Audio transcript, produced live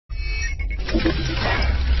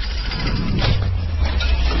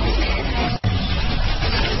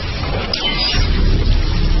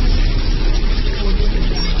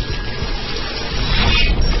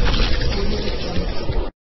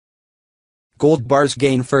Gold bars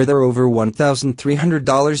gain further over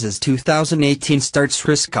 $1,300 as 2018 starts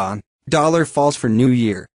risk-on, dollar falls for New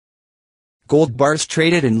Year. Gold bars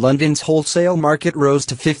traded in London's wholesale market rose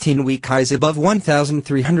to 15-week highs above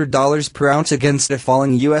 $1,300 per ounce against a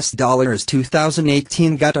falling US dollar as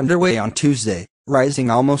 2018 got underway on Tuesday,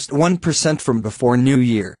 rising almost 1% from before New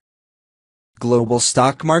Year. Global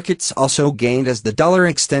stock markets also gained as the dollar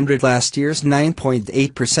extended last year's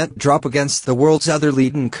 9.8% drop against the world's other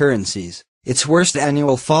leading currencies, its worst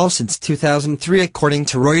annual fall since 2003 according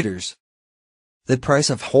to Reuters. The price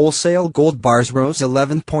of wholesale gold bars rose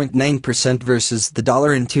 11.9% versus the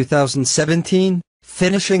dollar in 2017,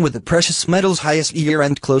 finishing with the precious metal's highest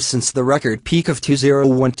year-end close since the record peak of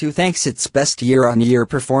 2012 thanks its best year-on-year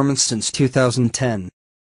performance since 2010.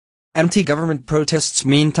 Anti-government protests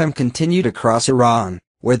meantime continued across Iran,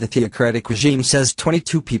 where the theocratic regime says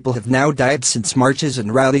 22 people have now died since marches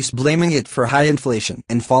and rallies blaming it for high inflation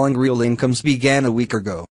and falling real incomes began a week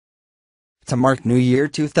ago. To mark New Year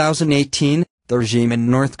 2018, the regime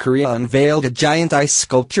in North Korea unveiled a giant ice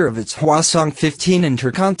sculpture of its Hwasong-15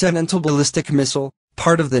 intercontinental ballistic missile,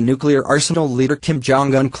 part of the nuclear arsenal leader Kim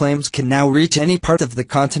Jong-un claims can now reach any part of the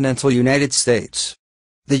continental United States.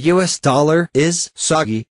 The US dollar is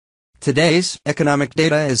soggy. Today's economic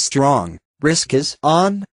data is strong, risk is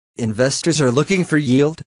on, investors are looking for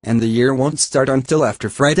yield, and the year won't start until after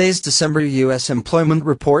Friday's December U.S. employment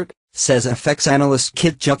report, says FX analyst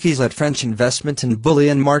Kit Jukes at French investment and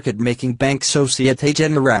bullion market-making bank Société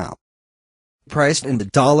Générale. Priced in the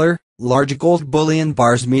dollar, large gold bullion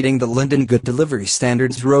bars meeting the London good delivery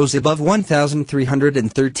standards rose above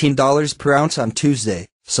 $1,313 per ounce on Tuesday,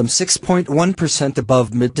 some 6.1%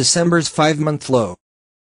 above mid-December's 5-month low.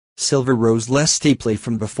 Silver rose less steeply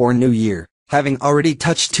from before New Year, having already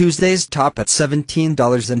touched Tuesday's top at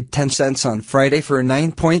 $17.10 on Friday for a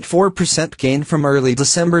 9.4% gain from early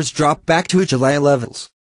December's drop back to July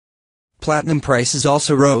levels. Platinum prices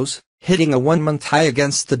also rose, hitting a 1-month high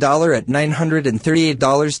against the dollar at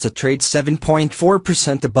 $938 to trade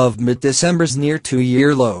 7.4% above mid-December's near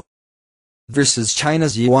 2-year low. Versus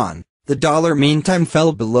China's yuan, the dollar meantime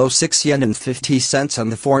fell below 6 yen and 50 cents on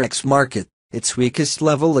the forex market, its weakest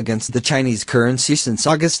level against the Chinese currency since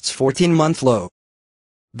August's 14-month low.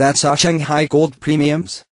 That saw Shanghai gold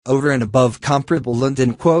premiums, over and above comparable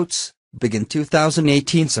London quotes, begin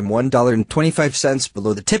 2018 some $1.25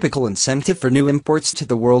 below the typical incentive for new imports to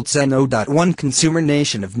the world's N.O.1 consumer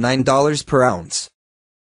nation of $9 per ounce.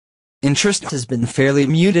 Interest has been fairly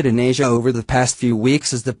muted in Asia over the past few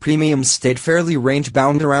weeks as the premiums stayed fairly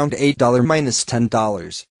range-bound around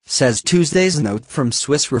 $8-10. Says Tuesday's note from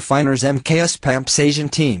Swiss refiners MKS PAMP's Asian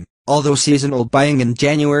team, although seasonal buying in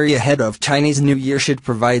January ahead of Chinese New Year should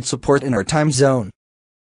provide support in our time zone.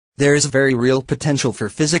 There is very real potential for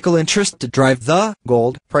physical interest to drive the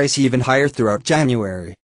gold price even higher throughout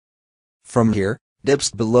January. From here, dips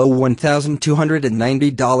below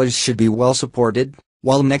 $1,290 should be well supported,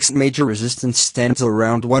 while next major resistance stands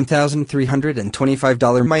around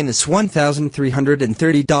 $1,325 minus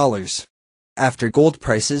 $1,330. After gold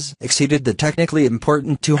prices exceeded the technically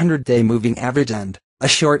important 200-day moving average and, a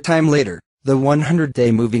short time later, the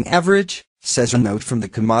 100-day moving average, says a note from the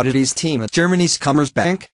commodities team at Germany's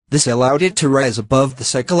Commerzbank, this allowed it to rise above the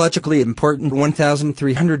psychologically important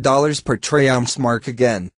 $1,300 per troy ounce mark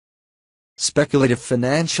again. Speculative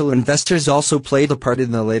financial investors also played a part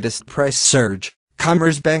in the latest price surge,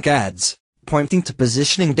 Commerzbank adds, pointing to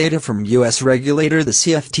positioning data from U.S. regulator the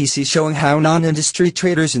CFTC showing how non-industry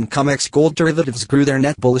traders in COMEX gold derivatives grew their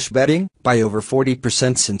net bullish betting by over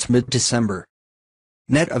 40% since mid-December.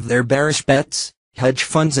 Net of their bearish bets, hedge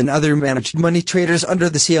funds and other managed money traders under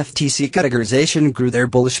the CFTC categorization grew their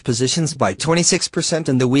bullish positions by 26%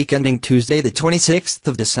 in the week ending Tuesday the 26th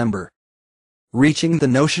of December. Reaching the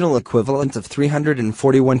notional equivalent of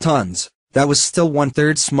 341 tons, that was still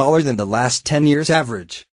 1/3 smaller than the last 10 years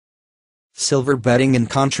average. Silver betting in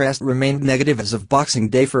contrast remained negative as of Boxing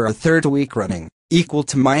Day for a third week running, equal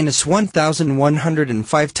to minus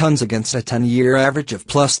 1,105 tons against a 10-year average of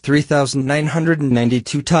plus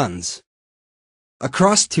 3,992 tons.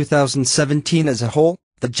 Across 2017 as a whole,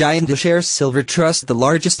 the giant iShares Silver Trust, the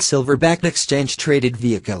largest silver-backed exchange-traded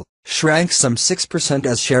vehicle, shrank some 6%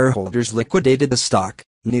 as shareholders liquidated the stock,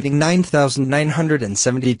 needing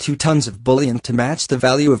 9,972 tons of bullion to match the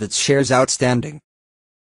value of its shares outstanding.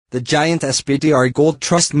 The giant SPDR Gold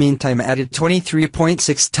Trust meantime added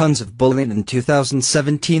 23.6 tons of bullion in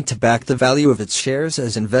 2017 to back the value of its shares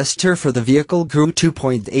as investor for the vehicle grew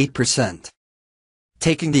 2.8%.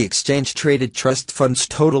 Taking the exchange-traded trust fund's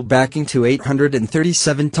total backing to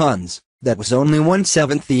 837 tons, that was only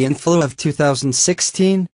 1/7 the inflow of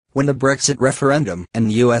 2016, When the Brexit referendum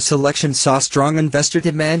and US election saw strong investor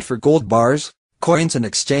demand for gold bars, coins and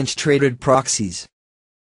exchange-traded proxies.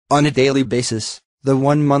 On a daily basis, the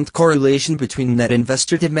one-month correlation between net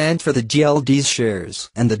investor demand for the GLD's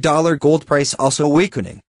shares and the dollar gold price also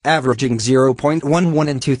weakening, averaging 0.11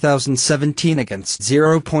 in 2017 against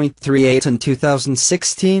 0.38 in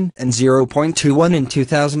 2016 and 0.21 in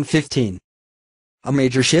 2015. A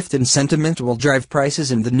major shift in sentiment will drive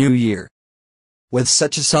prices in the new year. With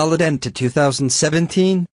such a solid end to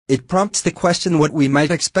 2017, it prompts the question what we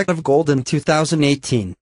might expect of gold in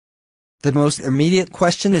 2018. The most immediate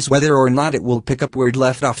question is whether or not it will pick up where it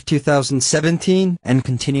left off 2017 and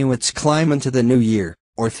continue its climb into the new year,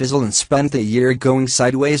 or fizzle and spend the year going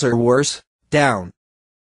sideways or worse, down.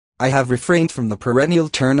 I have refrained from the perennial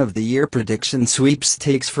turn of the year prediction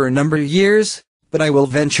sweepstakes for a number of years, but I will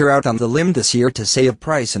venture out on the limb this year to say a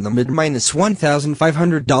price in the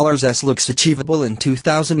mid-$1,500s looks achievable in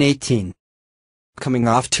 2018. Coming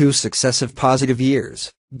off 2 successive positive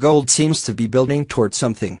years, gold seems to be building toward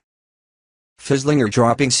something. Fizzling or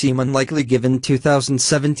dropping seem unlikely given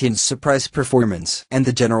 2017's surprise performance and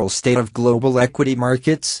the general state of global equity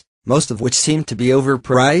markets, most of which seem to be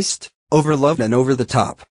overpriced, overloved and over the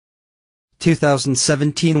top.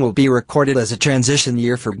 2017 will be recorded as a transition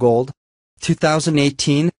year for gold.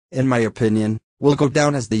 2018, in my opinion, will go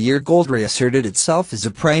down as the year gold reasserted itself as a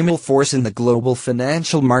primal force in the global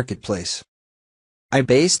financial marketplace. I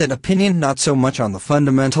base that opinion not so much on the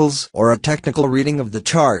fundamentals or a technical reading of the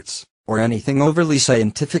charts, or anything overly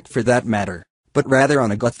scientific for that matter, but rather on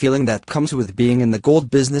a gut feeling that comes with being in the gold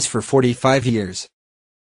business for 45 years.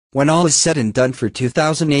 When all is said and done for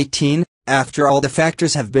 2018, after all the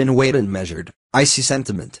factors have been weighed and measured, I see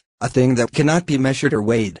sentiment, a thing that cannot be measured or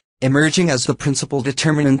weighed, emerging as the principal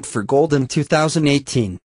determinant for gold in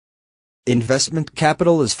 2018. Investment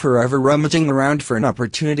capital is forever rummaging around for an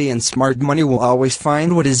opportunity and smart money will always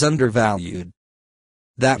find what is undervalued.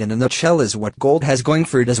 That in a nutshell is what gold has going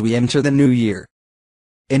for it as we enter the new year.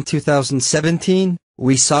 In 2017,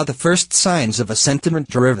 we saw the first signs of a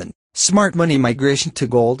sentiment-driven, smart money migration to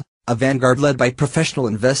gold, a vanguard led by professional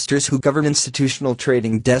investors who govern institutional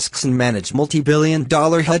trading desks and manage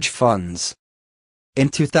multi-billion-dollar hedge funds. In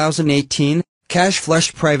 2018,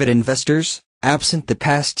 cash-flush private investors, absent the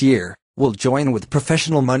past year, will join with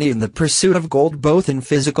professional money in the pursuit of gold both in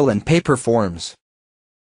physical and paper forms.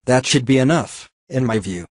 That should be enough, in my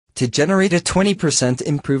view, to generate a 20%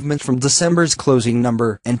 improvement from December's closing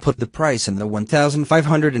number and put the price in the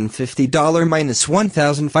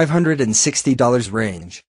 $1,550-$1,560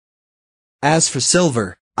 range. As for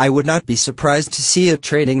silver, I would not be surprised to see it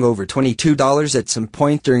trading over $22 at some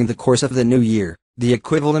point during the course of the new year, the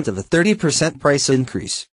equivalent of a 30% price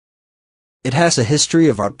increase. It has a history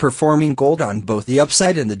of outperforming gold on both the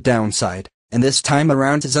upside and the downside, and this time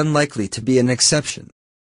around is unlikely to be an exception.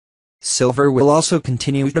 Silver will also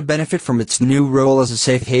continue to benefit from its new role as a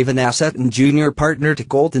safe haven asset and junior partner to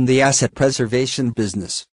gold in the asset preservation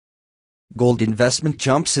business. Gold investment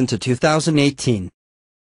jumps into 2018.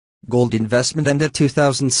 Gold investment ended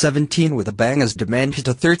 2017 with a bang as demand hit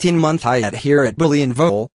a 13-month high here at Bullion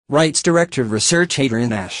Vol, writes Director of Research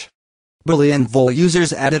Adrian Ash. Bullion Vol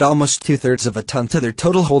users added almost 2/3 of a ton to their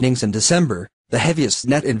total holdings in December, the heaviest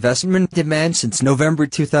net investment demand since November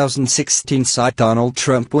 2016 saw Donald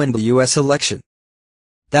Trump win the U.S. election.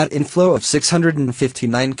 That inflow of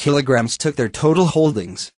 659 kilograms took their total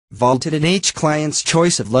holdings, vaulted in each client's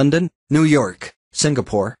choice of London, New York,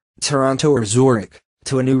 Singapore, Toronto or Zurich,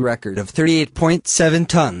 to a new record of 38.7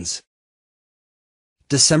 tons.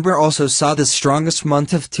 December also saw the strongest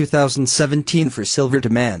month of 2017 for silver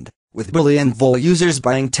demand, with Bullion Vol users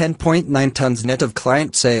buying 10.9 tons net of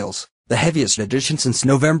client sales, the heaviest addition since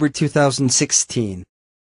November 2016.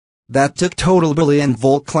 That took total Bullion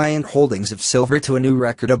Vol client holdings of silver to a new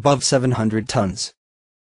record above 700 tons.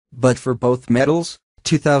 But for both metals,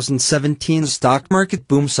 2017's stock market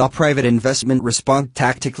boom saw private investment respond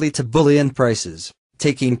tactically to bullion prices,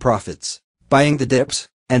 taking profits, buying the dips,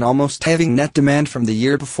 and almost having net demand from the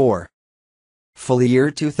year before. Full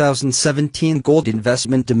year 2017 gold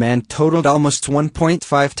investment demand totaled almost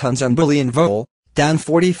 1.5 tons on Bullion Vol, down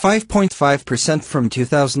 45.5% from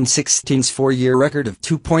 2016's 4-year record of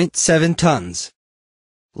 2.7 tons.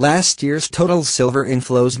 Last year's total silver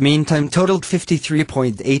inflows meantime totaled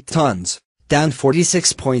 53.8 tons, down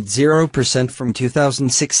 46.0% from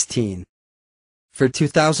 2016. For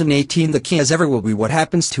 2018 the key as ever will be what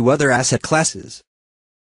happens to other asset classes.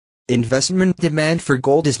 Investment demand for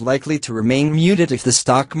gold is likely to remain muted if the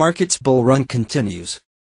stock market's bull run continues.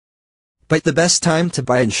 But the best time to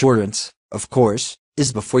buy insurance, of course,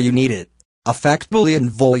 is before you need it, a fact Bullion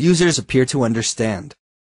Vol users appear to understand.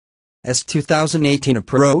 As 2018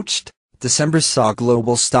 approached, December saw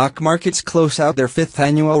global stock markets close out their fifth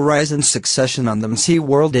annual rise in succession on the MSCI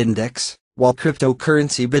World Index, while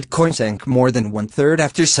cryptocurrency Bitcoin sank more than one-third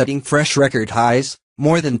after setting fresh record highs,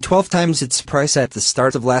 more than 12 times its price at the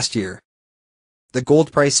start of last year. The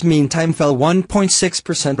gold price meantime fell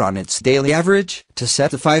 1.6% on its daily average, to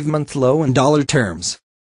set a 5-month low in dollar terms.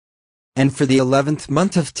 And for the 11th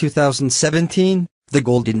month of 2017, the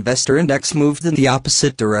Gold Investor Index moved in the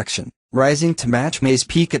opposite direction, rising to match May's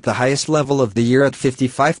peak at the highest level of the year at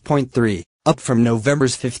 55.3, up from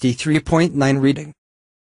November's 53.9 reading.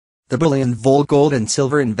 The bullion, vol, gold and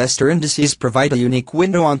silver investor indices provide a unique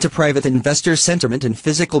window onto private investor sentiment in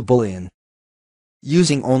physical bullion.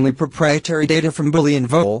 Using only proprietary data from Bullion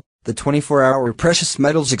Vol, the 24-hour precious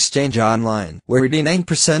metals exchange online, where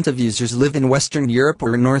 89% of users live in Western Europe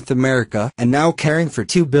or North America, and now caring for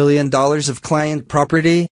 $2 billion of client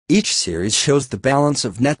property, each series shows the balance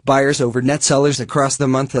of net buyers over net sellers across the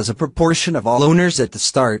month as a proportion of all owners at the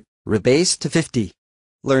start, rebased to 50.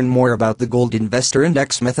 Learn more about the Gold Investor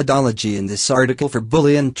Index methodology in this article for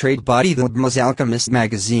bullion trade body the BMA's Alchemist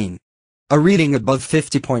magazine. A reading above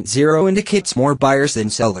 50.0 indicates more buyers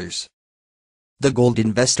than sellers. The Gold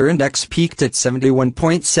Investor Index peaked at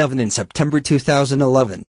 71.7 in September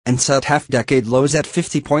 2011, and set half-decade lows at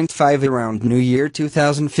 50.5 around New Year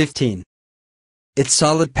 2015. Its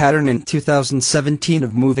solid pattern in 2017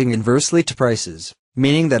 of moving inversely to prices,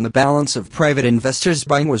 meaning that the balance of private investors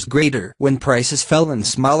buying was greater when prices fell and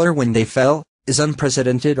smaller when they fell, is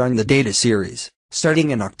unprecedented on the data series, starting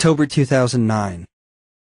in October 2009.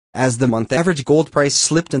 As the month average gold price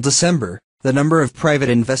slipped in December, the number of private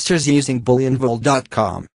investors using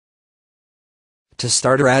bullionvol.com to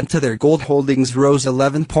start or add to their gold holdings rose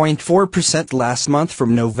 11.4% last month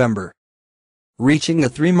from November, reaching a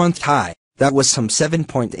 3-month high that was some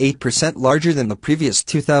 7.8% larger than the previous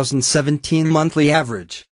 2017 monthly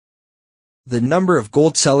average. The number of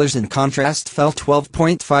gold sellers in contrast fell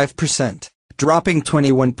 12.5%, dropping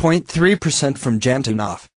 21.3% from Jan to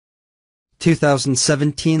Nov.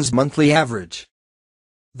 2017's monthly average.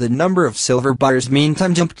 The number of silver buyers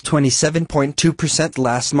meantime jumped 27.2%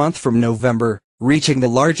 last month from November, reaching the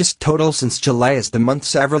largest total since July as the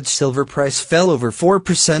month's average silver price fell over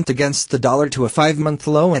 4% against the dollar to a 5-month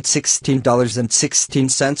low at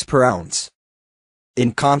 $16.16 per ounce.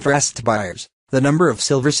 In contrast to buyers, the number of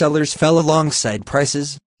silver sellers fell alongside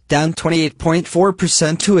prices, down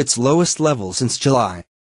 28.4% to its lowest level since July.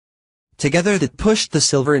 Together that pushed the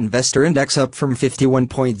Silver Investor Index up from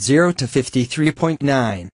 51.0 to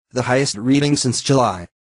 53.9, the highest reading since July.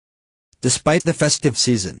 Despite the festive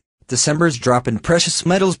season, December's drop in precious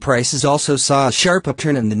metals prices also saw a sharp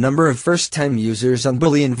upturn in the number of first-time users on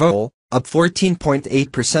Bullion Vol, up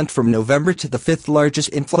 14.8% from November to the fifth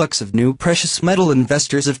largest influx of new precious metal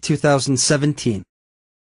investors of 2017.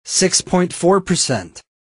 6.4%.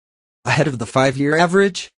 Ahead of the 5-year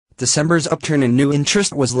average, December's upturn in new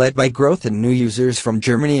interest was led by growth in new users from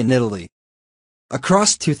Germany and Italy.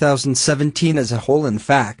 Across 2017 as a whole, in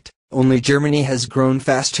fact, only Germany has grown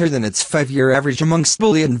faster than its 5-year average amongst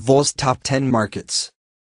Bullion Vol's top 10 markets.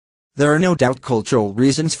 There are no doubt cultural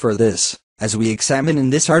reasons for this, as we examine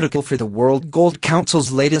in this article for the World Gold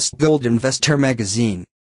Council's latest Gold Investor magazine.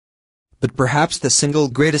 But perhaps the single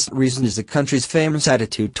greatest reason is the country's famous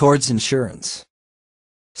attitude towards insurance.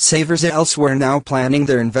 Savers elsewhere now planning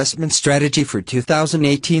their investment strategy for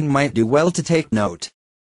 2018 might do well to take note.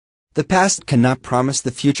 The past cannot promise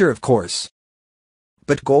the future, of course.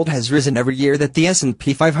 But gold has risen every year that the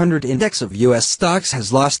S&P 500 index of U.S. stocks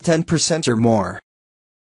has lost 10% or more.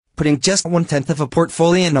 Putting just 1/10 of a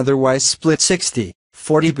portfolio in otherwise split 60-40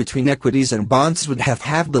 between equities and bonds would have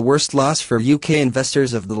halved the worst loss for UK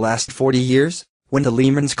investors of the last 40 years, when the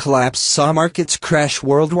Lehman's collapse saw markets crash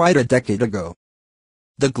worldwide a decade ago.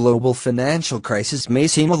 The global financial crisis may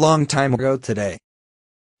seem a long time ago today,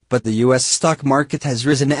 but the U.S. stock market has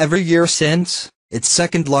risen every year since, its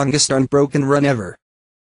second longest unbroken run ever.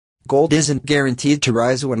 Gold isn't guaranteed to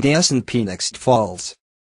rise when the S&P next falls.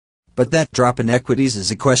 But that drop in equities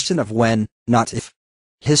is a question of when, not if.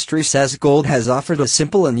 History says gold has offered a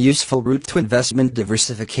simple and useful route to investment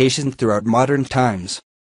diversification throughout modern times.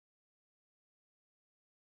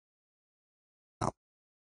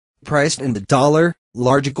 Priced in the dollar,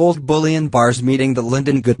 large gold bullion bars meeting the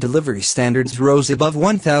London Good Delivery Standards rose above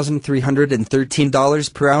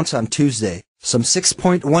 $1,313 per ounce on Tuesday, some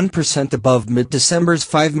 6.1% above mid-December's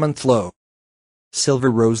 5-month low.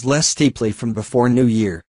 Silver rose less steeply from before New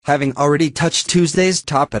Year, having already touched Tuesday's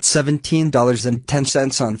top at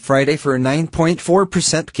 $17.10 on Friday for a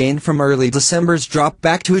 9.4% gain from early December's drop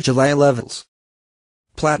back to July levels.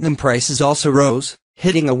 Platinum prices also rose,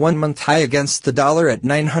 hitting a one-month high against the dollar at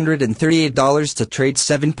 $938 to trade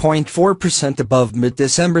 7.4% above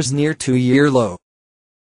mid-December's near two-year low.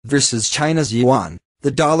 Versus China's yuan, the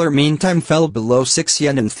dollar meantime fell below 6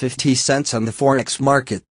 yen and 50 cents on the forex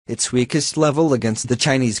market, its weakest level against the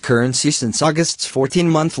Chinese currency since August's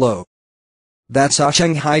 14-month low. That saw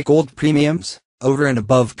Shanghai gold premiums, over and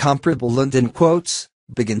above comparable London quotes,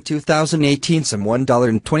 begin 2018 some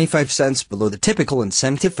 $1.25 below the typical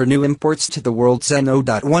incentive for new imports to the world's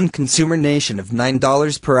NO.1 consumer nation of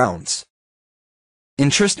 $9 per ounce.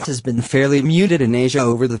 Interest has been fairly muted in Asia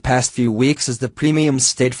over the past few weeks as the premiums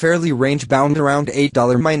stayed fairly range-bound around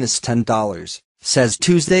 $8-10, says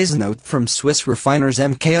Tuesday's note from Swiss refiners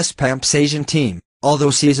MKS PAMP's Asian team,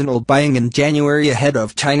 although seasonal buying in January ahead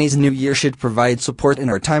of Chinese New Year should provide support in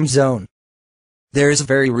our time zone. There is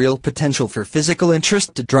very real potential for physical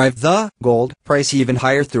interest to drive the gold price even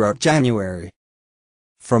higher throughout January.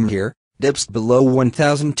 From here, dips below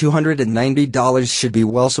 $1,290 should be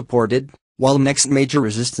well supported, while next major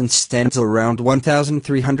resistance stands around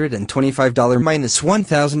 $1,325 minus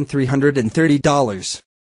 $1,330.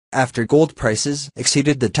 After gold prices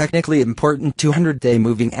exceeded the technically important 200-day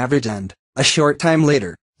moving average and, a short time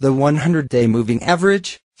later, the 100-day moving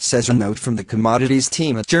average, says a note from the commodities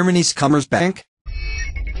team at Germany's Commerzbank.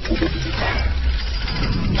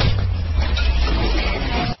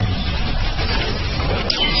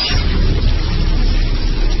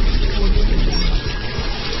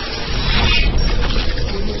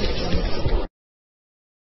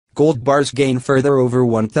 Gold bars gain further over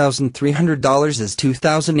 $1,300 as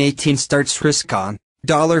 2018 starts risk-on,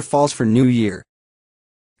 dollar falls for New Year.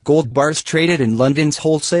 Gold bars traded in London's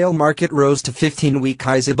wholesale market rose to 15-week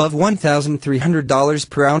highs above $1,300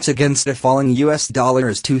 per ounce against a falling US dollar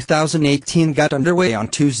as 2018 got underway on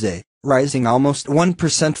Tuesday, rising almost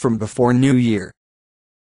 1% from before New Year.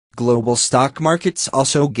 Global stock markets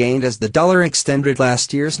also gained as the dollar extended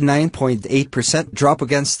last year's 9.8% drop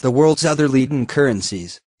against the world's other leading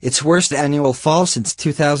currencies, its worst annual fall since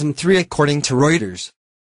 2003 according to Reuters.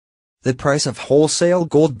 The price of wholesale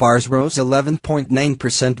gold bars rose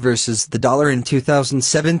 11.9% versus the dollar in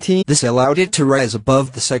 2017. This allowed it to rise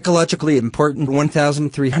above the psychologically important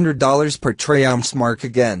 $1,300 per troy ounce mark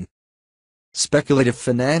again. Speculative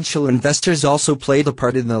financial investors also played a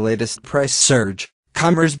part in the latest price surge,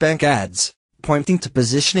 Commerzbank adds, pointing to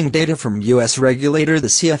positioning data from U.S. regulator the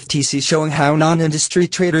CFTC showing how non-industry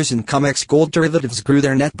traders in COMEX gold derivatives grew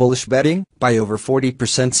their net bullish betting by over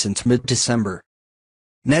 40% since mid-December.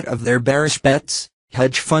 Net of their bearish bets,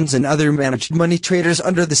 hedge funds and other managed money traders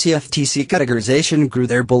under the CFTC categorization grew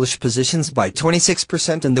their bullish positions by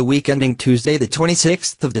 26% in the week ending Tuesday the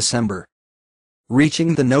 26th of December.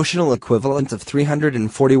 Reaching the notional equivalent of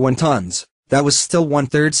 341 tons, that was still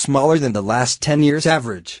one-third smaller than the last 10 years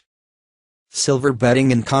average. Silver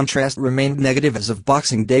betting in contrast remained negative as of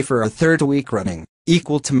Boxing Day for a third week running,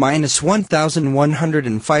 equal to minus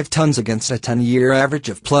 1,105 tons against a 10-year average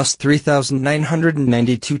of plus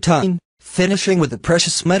 3,992 tons, finishing with the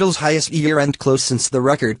precious metals' highest year-end close since the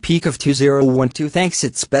record peak of 2012 thanks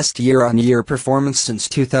its best year-on-year performance since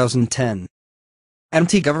 2010.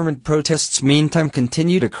 Anti-government protests meantime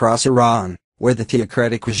continued across Iran, where the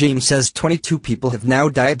theocratic regime says 22 people have now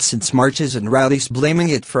died since marches and rallies blaming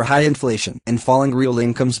it for high inflation and falling real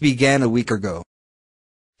incomes began a week ago.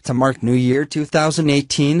 To mark New Year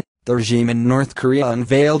 2018, the regime in North Korea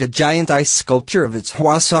unveiled a giant ice sculpture of its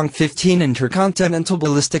Hwasong-15 intercontinental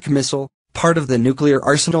ballistic missile, part of the nuclear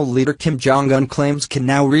arsenal leader Kim Jong-un claims can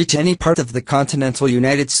now reach any part of the continental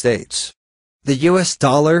United States. The US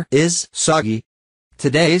dollar is soggy.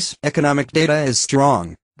 Today's economic data is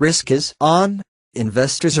strong, risk is on,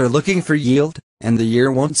 investors are looking for yield, and the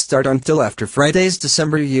year won't start until after Friday's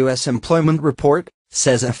December US employment report,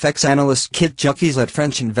 says FX analyst Kit Jukes at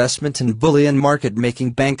French investment and bullion market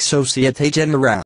making bank Société Générale.